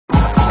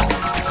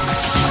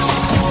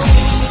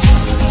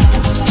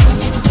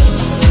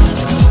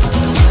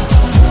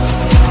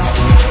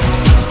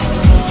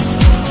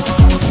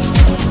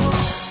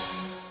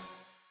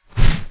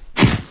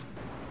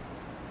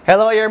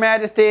Hello, Your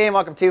Majesty, and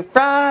welcome to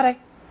Friday.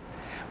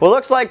 Well,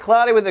 looks like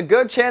cloudy with a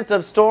good chance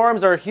of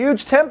storms or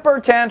huge temper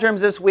tantrums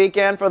this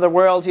weekend for the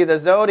royalty of the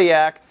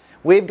zodiac.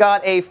 We've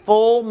got a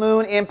full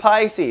moon in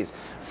Pisces.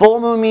 Full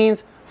moon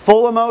means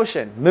full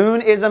emotion.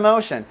 Moon is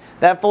emotion.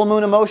 That full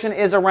moon emotion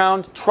is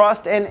around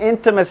trust and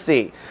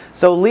intimacy.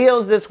 So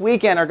Leos this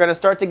weekend are going to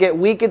start to get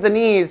weak at the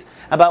knees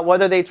about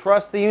whether they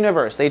trust the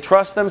universe, they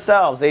trust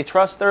themselves, they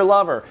trust their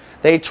lover,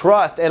 they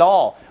trust at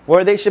all.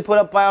 Where they should put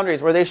up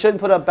boundaries, where they shouldn't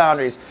put up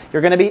boundaries.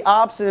 You're going to be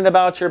obstinate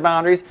about your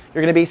boundaries.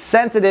 You're going to be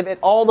sensitive at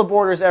all the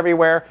borders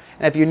everywhere.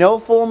 And if you know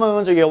full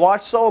moons or you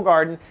watch Soul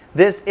Garden,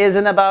 this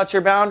isn't about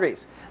your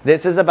boundaries.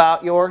 This is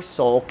about your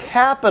soul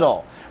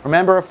capital.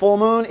 Remember, a full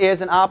moon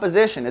is an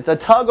opposition. It's a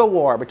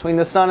tug-of-war between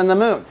the sun and the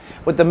moon.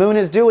 What the moon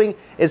is doing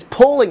is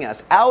pulling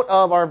us out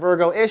of our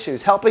Virgo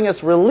issues, helping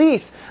us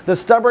release the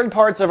stubborn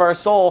parts of our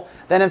soul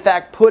that in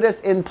fact put us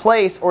in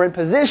place or in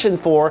position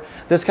for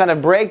this kind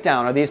of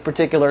breakdown or these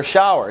particular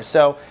showers.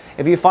 So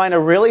if you find a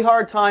really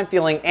hard time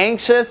feeling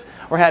anxious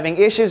or having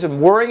issues and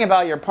worrying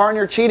about your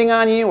partner cheating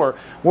on you or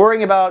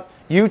worrying about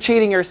you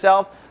cheating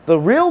yourself, the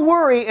real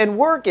worry and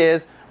work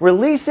is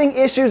releasing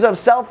issues of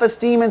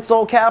self-esteem and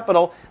soul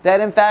capital that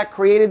in fact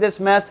created this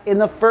mess in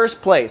the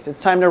first place. It's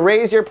time to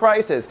raise your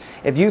prices.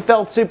 If you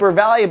felt super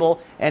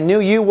valuable and knew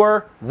you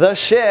were the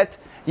shit,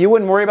 you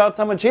wouldn't worry about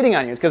someone cheating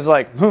on you. It's because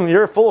like,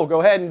 you're a fool, go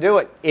ahead and do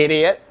it,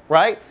 idiot,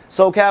 right?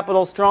 Soul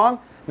capital strong,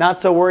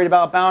 not so worried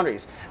about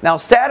boundaries. Now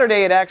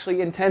Saturday it actually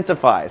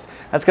intensifies.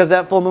 That's because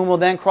that full moon will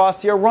then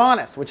cross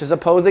Uranus, which is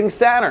opposing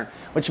Saturn,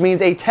 which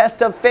means a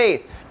test of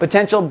faith,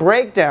 potential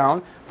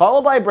breakdown,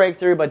 followed by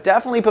breakthrough, but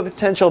definitely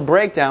potential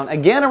breakdown,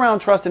 again around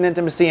trust and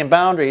intimacy and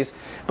boundaries,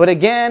 but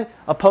again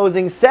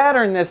opposing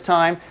Saturn this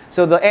time,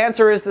 so the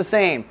answer is the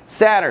same.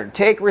 Saturn,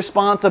 take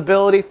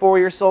responsibility for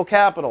your soul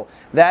capital.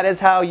 That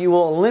is how you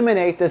will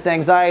eliminate this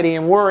anxiety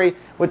and worry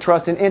with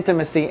trust and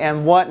intimacy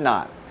and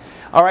whatnot.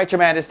 All right, Your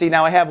Majesty,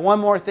 now I have one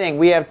more thing.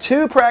 We have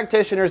two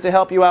practitioners to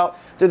help you out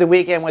through the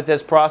weekend with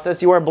this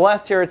process. You are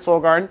blessed here at Soul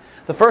Garden.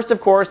 The first,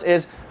 of course,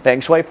 is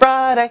Feng Shui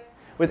Friday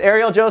with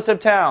Ariel Joseph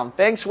Town,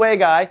 Feng Shui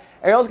guy.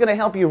 Ariel's going to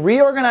help you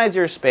reorganize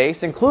your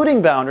space,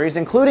 including boundaries,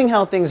 including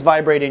how things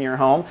vibrate in your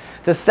home,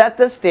 to set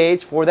the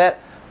stage for that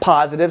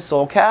positive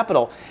soul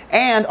capital.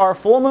 And our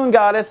full moon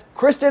goddess,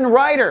 Kristen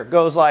Ryder,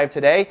 goes live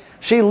today.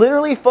 She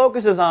literally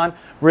focuses on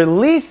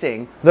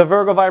releasing the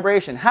Virgo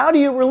vibration. How do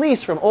you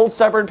release from old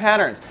stubborn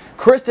patterns?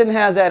 Kristen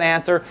has that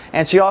answer,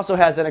 and she also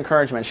has that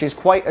encouragement. She's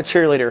quite a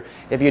cheerleader,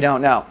 if you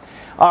don't know.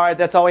 All right,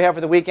 that's all we have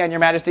for the weekend, Your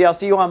Majesty. I'll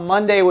see you on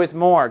Monday with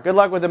more. Good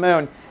luck with the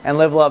moon, and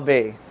live, love,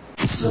 be.